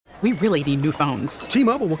We really need new phones.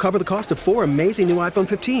 T-Mobile will cover the cost of 4 amazing new iPhone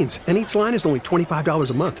 15s, and each line is only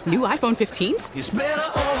 $25 a month. New iPhone 15s? It's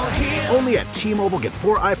better over here. Only at T-Mobile, get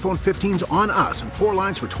 4 iPhone 15s on us and 4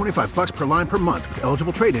 lines for $25 per line per month with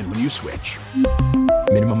eligible trade-in when you switch.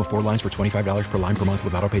 Minimum of 4 lines for $25 per line per month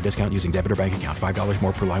with autopay discount using debit or bank account. $5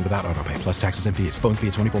 more per line without autopay, plus taxes and fees. Phone fee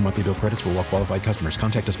at 24 monthly bill credits for well-qualified customers.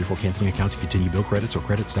 Contact us before canceling account to continue bill credits or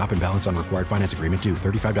credit stop and balance on required finance agreement due.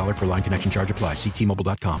 $35 per line connection charge applies. See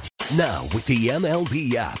T-Mobile.com. Now, with the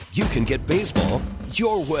MLB app, you can get baseball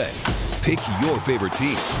your way. Pick your favorite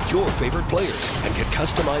team, your favorite players, and get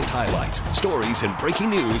customized highlights, stories, and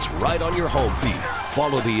breaking news right on your home feed.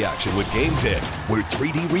 Follow the action with Game Day, where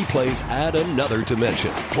 3D replays add another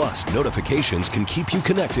dimension. Plus, notifications can keep you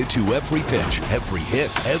connected to every pitch, every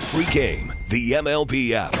hit, every game. The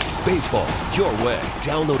MLB app. Baseball your way.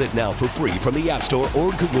 Download it now for free from the App Store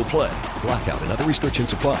or Google Play. Blackout and other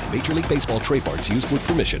restrictions apply. Major League Baseball trademarks used with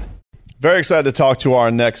permission. Very excited to talk to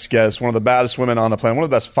our next guest, one of the baddest women on the planet, one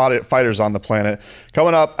of the best fighters on the planet.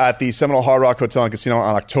 Coming up at the Seminole Hard Rock Hotel and Casino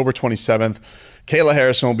on October 27th, Kayla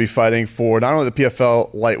Harrison will be fighting for not only the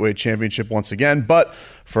PFL Lightweight Championship once again, but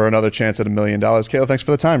for another chance at $1 million. Kayla, thanks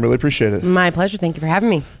for the time. Really appreciate it. My pleasure. Thank you for having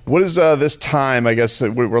me. What is this time? I guess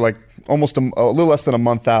we're like almost a little less than a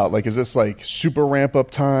month out. Like, is this like super ramp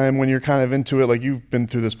up time when you're kind of into it? Like, you've been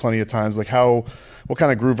through this plenty of times. Like, what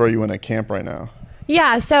kind of groove are you in at camp right now?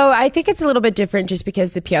 Yeah, so I think it's a little bit different just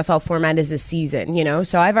because the PFL format is a season, you know?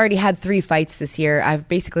 So I've already had 3 fights this year. I've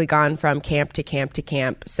basically gone from camp to camp to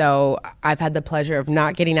camp. So I've had the pleasure of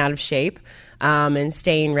not getting out of shape and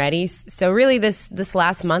staying ready. So really this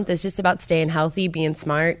last month is just about staying healthy, being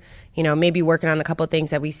smart, you know, maybe working on a couple of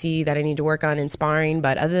things that we see that I need to work on in sparring.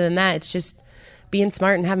 But other than that, it's just being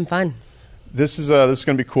smart and having fun. This is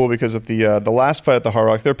going to be cool because at the last fight at the Hard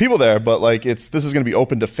Rock, there are people there, but like this is going to be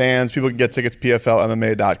open to fans. People can get tickets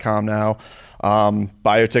PFLMMA.com now.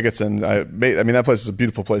 Buy your tickets, and I mean that place is a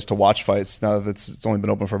beautiful place to watch fights. Now that it's only been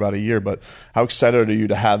open for about a year, but how excited are you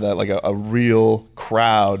to have that like a real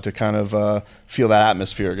crowd to kind of feel that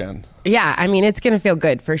atmosphere again? Yeah, I mean it's going to feel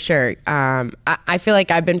good for sure. I feel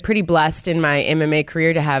like I've been pretty blessed in my MMA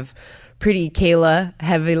career to have pretty Kayla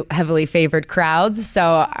heavily favored crowds.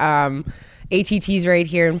 So. ATT's right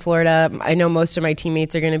here in Florida. I know most of my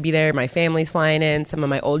teammates are going to be there. My family's flying in. Some of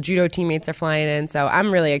my old judo teammates are flying in. So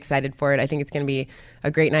I'm really excited for it. I think it's going to be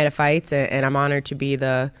a great night of fights, and I'm honored to be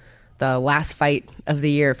the last fight of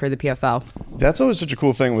the year for the PFL. That's always such a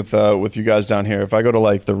cool thing with you guys down here. If I go to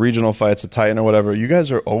like the regional fights at Titan or whatever, you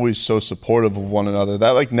guys are always so supportive of one another. That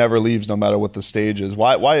like never leaves no matter what the stage is.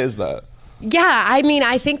 Why is that? Yeah, I mean,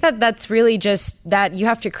 I think that's really just that you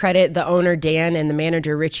have to credit the owner, Dan, and the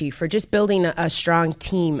manager, Richie, for just building a strong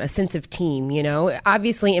team, a sense of team, you know?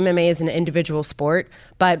 Obviously, MMA is an individual sport,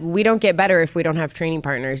 but we don't get better if we don't have training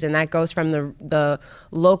partners, and that goes from the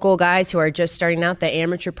local guys who are just starting out the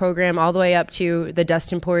amateur program all the way up to the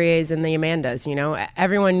Dustin Poiriers and the Amandas, you know?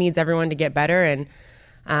 Everyone needs everyone to get better, and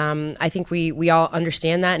I think we all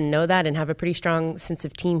understand that and know that and have a pretty strong sense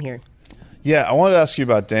of team here. Yeah, I wanted to ask you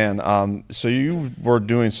about Dan. So you were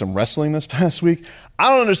doing some wrestling this past week. I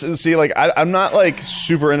don't understand. See, like I'm not like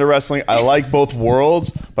super into wrestling. I like both worlds,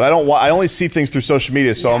 but I only see things through social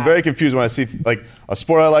media. So yeah. I'm very confused when I see like a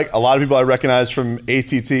sport I like. A lot of people I recognize from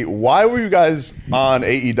ATT. Why were you guys on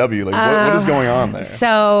AEW? Like what is going on there?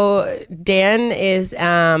 So Dan is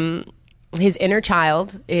his inner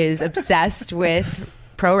child is obsessed with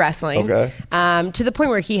pro wrestling, okay. To the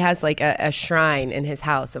point where he has like a shrine in his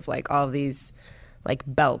house of like all of these like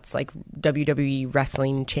belts, like WWE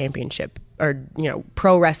Wrestling Championship or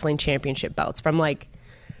Pro Wrestling Championship belts from like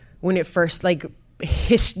when it first like the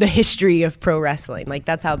history of pro wrestling. Like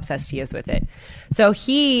that's how obsessed he is with it. So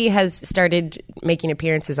he has started making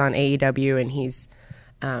appearances on AEW, and he's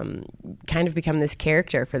kind of become this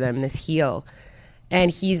character for them, this heel. And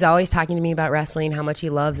he's always talking to me about wrestling, how much he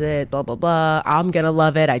loves it, blah, blah, blah. I'm going to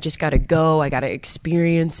love it. I just got to go. I got to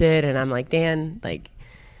experience it. And I'm like, Dan, like,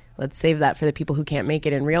 let's save that for the people who can't make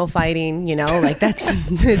it in real fighting. Like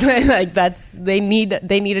they need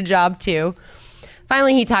a job too.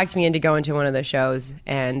 Finally, he talked me into going to one of the shows,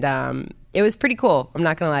 and it was pretty cool. I'm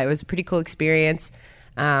not going to lie. It was a pretty cool experience.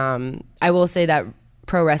 I will say that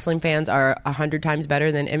pro wrestling fans are 100 times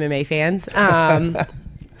better than MMA fans.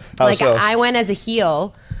 I went as a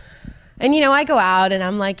heel, and I go out and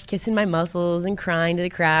I'm like kissing my muscles and crying to the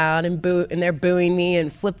crowd and they're booing me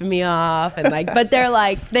and flipping me off and like, but they're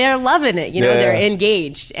loving it, they're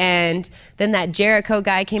engaged. And then that Jericho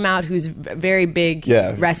guy came out, who's very big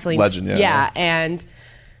wrestling legend, and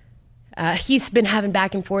he's been having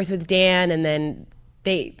back and forth with Dan, and then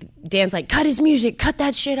Dan's like, cut his music, cut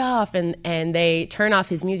that shit off. And they turn off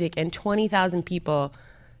his music and 20,000 people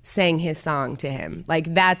sang his song to him.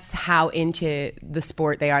 Like, that's how into the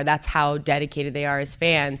sport they are. That's how dedicated they are as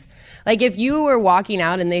fans. Like, if you were walking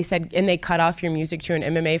out and they cut off your music to an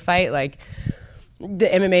MMA fight, like, the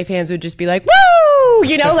MMA fans would just be like, woo!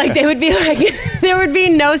 You know, like, they would be like, there would be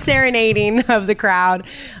no serenading of the crowd.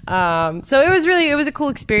 So it was a cool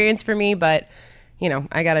experience for me, but, you know,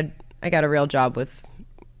 I got a real job with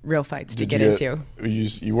real fights to get into.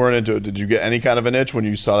 You weren't into it. Did you get any kind of an itch when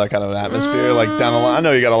you saw that kind of an atmosphere? Like, down the line, I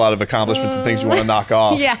know you got a lot of accomplishments and things you want to knock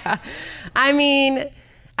off. Yeah. I mean,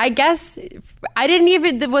 I guess I didn't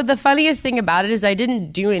even, the funniest thing about it is I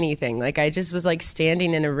didn't do anything. Like, I just was like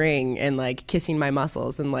standing in a ring and like kissing my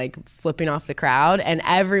muscles and like flipping off the crowd, and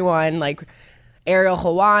everyone, like Ariel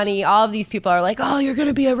Helwani, all of these people are like, oh, you're going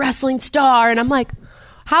to be a wrestling star. And I'm like,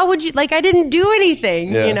 how would you, like, I didn't do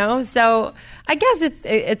anything, you know? So I guess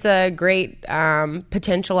it's a great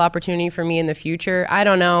potential opportunity for me in the future. I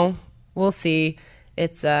don't know. We'll see.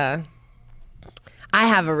 I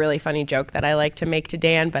have a really funny joke that I like to make to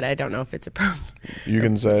Dan, but I don't know if it's appropriate. You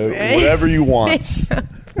can say whatever you want.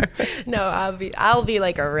 No, I'll be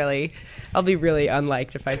really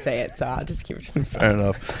unliked if I say it, so I'll just keep it to myself. Fair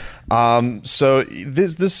enough. So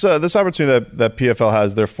this opportunity that PFL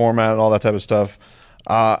has, their format and all that type of stuff,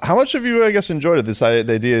 how much have you, I guess, enjoyed it?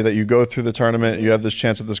 The idea that you go through the tournament, you have this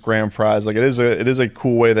chance at this grand prize. Like, it is a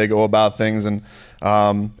cool way they go about things, and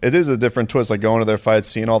it is a different twist. Like, going to their fights,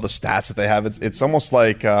 seeing all the stats that they have. It's almost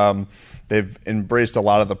like they've embraced a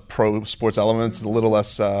lot of the pro sports elements, a little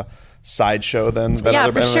less sideshow than yeah,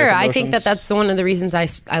 other for sure. promotions. I think that's one of the reasons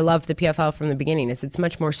I loved the PFL from the beginning. Is it's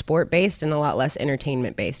much more sport based and a lot less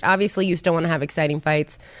entertainment based. Obviously, you still want to have exciting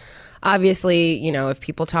fights. Obviously, you know, if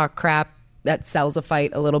people talk crap, that sells a fight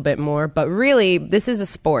a little bit more, but really this is a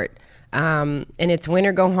sport, and it's win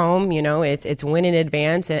or go home. You know, it's win in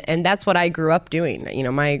advance, and that's what I grew up doing. You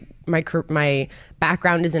know, my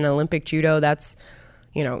background is in Olympic judo. That's,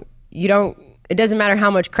 you know, it doesn't matter how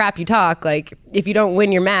much crap you talk. Like, if you don't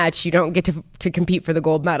win your match, you don't get to compete for the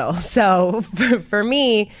gold medal. So for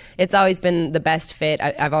me, it's always been the best fit.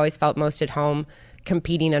 I've always felt most at home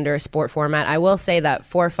competing under a sport format. I will say that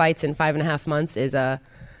 4 fights in 5.5 months is a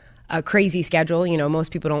crazy schedule. You know,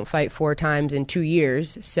 most people don't fight 4 times in 2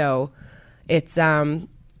 years. So it's a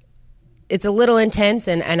little intense.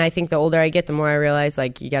 And I think the older I get, the more I realize,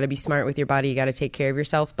 like, you got to be smart with your body. You got to take care of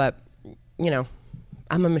yourself. But, you know,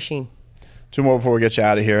 I'm a machine. 2 more before we get you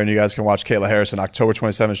out of here, and you guys can watch Kayla Harrison October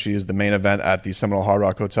 27th. She is the main event at the Seminole Hard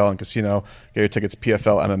Rock Hotel and Casino. Get your tickets,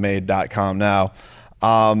 PFLMMA.com now.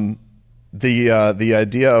 The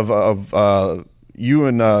idea of you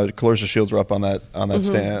and Clarissa Shields were up on that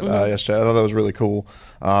stand yesterday. I thought that was really cool.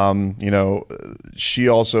 You know, she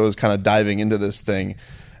also is kind of diving into this thing,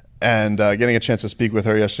 and getting a chance to speak with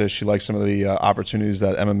her yesterday. She likes some of the opportunities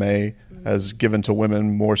that MMA has given to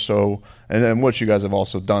women more so, and what you guys have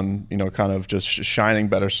also done. You know, kind of just shining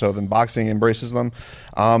better so than boxing embraces them.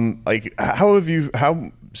 Like,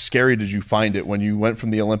 how scary did you find it when you went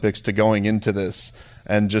from the Olympics to going into this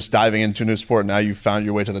and just diving into a new sport? Now you found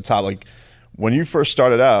your way to the top. Like, when you first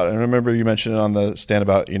started out, and I remember you mentioned it on the stand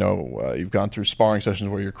about, you know, you've gone through sparring sessions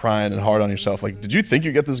where you're crying and hard on yourself. Like, did you think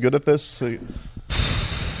you'd get this good at this?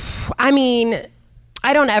 I mean,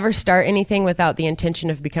 I don't ever start anything without the intention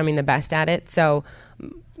of becoming the best at it. So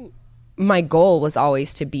my goal was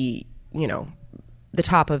always to be, you know, the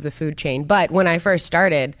top of the food chain. But when I first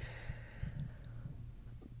started,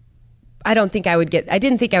 I didn't think I would get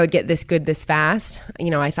this good this fast. You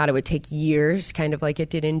know, I thought it would take years, kind of like it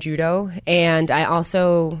did in judo. And I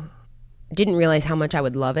also didn't realize how much I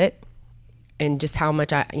would love it, and just how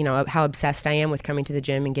much how obsessed I am with coming to the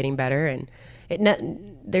gym and getting better. And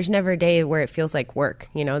there's never a day where it feels like work.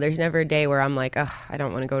 You know, there's never a day where I'm like, ugh, I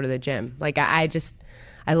don't want to go to the gym. Like, I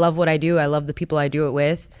love what I do. I love the people I do it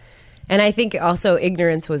with. And I think also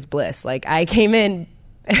ignorance was bliss. Like, I came in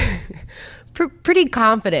pretty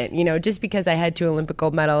confident, you know, just because I had 2 Olympic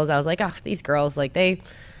gold medals. I was like, oh, these girls, like, they,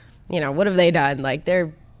 you know, what have they done? Like,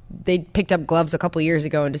 they picked up gloves a couple years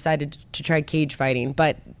ago and decided to try cage fighting.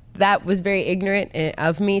 But that was very ignorant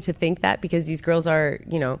of me to think that, because these girls are,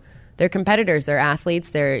 you know, they're competitors, they're athletes.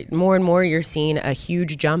 They're more and more, you're seeing a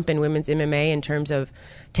huge jump in women's MMA in terms of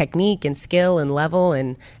technique and skill and level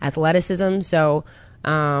and athleticism. So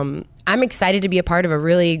I'm excited to be a part of a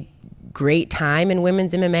really great time in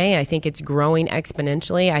women's MMA. I think it's growing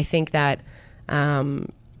exponentially. I think that,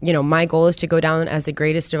 you know, my goal is to go down as the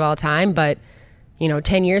greatest of all time, but, you know,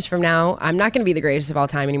 10 years from now, I'm not going to be the greatest of all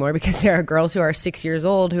time anymore, because there are girls who are 6 years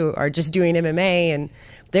old who are just doing MMA and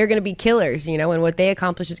they're going to be killers, you know, and what they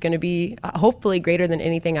accomplish is going to be hopefully greater than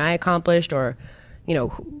anything I accomplished or, you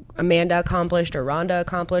know, Amanda accomplished or Rhonda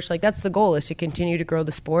accomplished. Like, that's the goal, is to continue to grow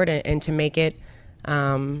the sport and to make it,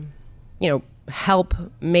 you know, help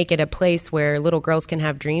make it a place where little girls can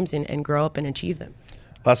have dreams and grow up and achieve them.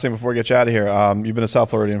 Last thing before we get you out of here, you've been a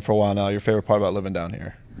South Floridian for a while now. Your favorite part about living down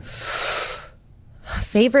here?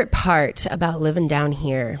 Favorite part about living down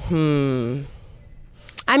here?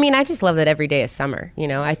 I mean, I just love that every day is summer. You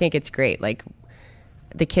know, I think it's great. Like,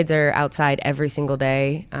 the kids are outside every single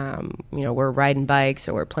day. You know, we're riding bikes,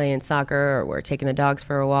 or we're playing soccer, or we're taking the dogs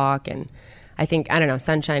for a walk. And I think, I don't know,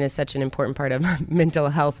 sunshine is such an important part of mental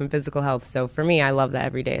health and physical health. So for me, I love that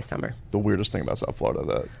every day is summer. The weirdest thing about South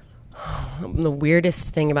Florida The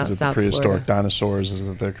weirdest thing about South Florida. The prehistoric dinosaurs is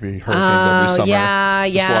that there could be hurricanes every summer. Yeah.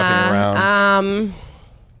 Walking around.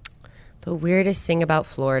 The weirdest thing about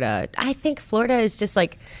Florida, I think Florida is just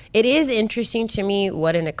like, it is interesting to me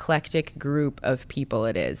what an eclectic group of people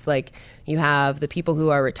it is. Like, you have the people who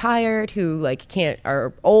are retired, who like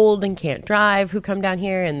are old and can't drive, who come down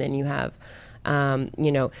here, and then you have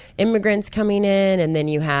you know, immigrants coming in, and then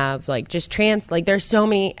you have like just like there's so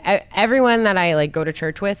many, everyone that I like go to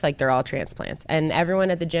church with, like they're all transplants, and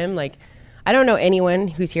everyone at the gym, like I don't know anyone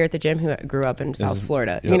who's here at the gym who grew up in South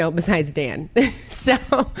Florida, you know, besides Dan. So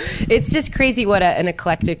it's just crazy what an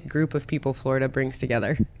eclectic group of people Florida brings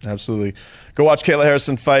together. Absolutely. Go watch Kayla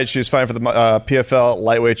Harrison fight. She's fighting for the PFL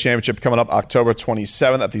Lightweight Championship coming up October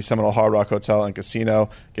 27th at the Seminole Hard Rock Hotel and Casino.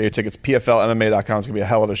 Get your tickets, PFLMMA.com. It's going to be a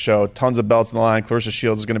hell of a show. Tons of belts on the line. Clarissa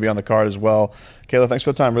Shields is going to be on the card as well. Kayla, thanks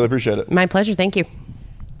for the time. Really appreciate it. My pleasure. Thank you.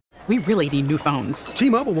 We really need new phones.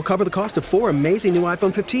 T-Mobile will cover the cost of 4 amazing new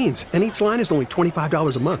iPhone 15s, and each line is only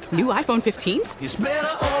 $25 a month. New iPhone 15s? It's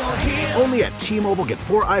better over here. Only at T-Mobile, get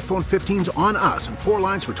 4 iPhone 15s on us and 4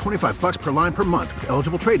 lines for $25 per line per month with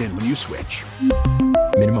eligible trade-in when you switch.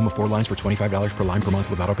 Minimum of 4 lines for $25 per line per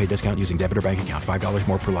month with autopay discount using debit or bank account. $5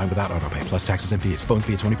 more per line without autopay, plus taxes and fees. Phone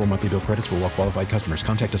fee at 24 monthly bill credits for well-qualified customers.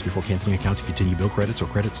 Contact us before canceling account to continue bill credits or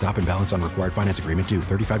credit stop and balance on required finance agreement due.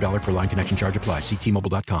 $35 per line connection charge applies. See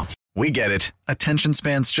T-Mobile.com. We get it. Attention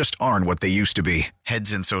spans just aren't what they used to be.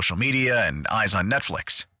 Heads in social media and eyes on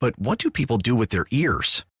Netflix. But what do people do with their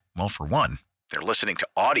ears? Well, for one, they're listening to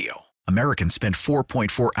audio. Americans spend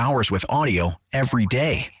 4.4 hours with audio every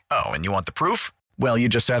day. Oh, and you want the proof? Well, you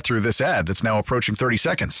just sat through this ad that's now approaching 30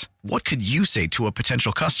 seconds. What could you say to a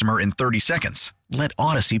potential customer in 30 seconds? Let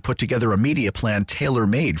Odyssey put together a media plan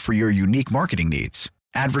tailor-made for your unique marketing needs.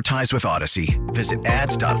 Advertise with Odyssey. Visit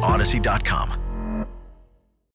ads.odyssey.com.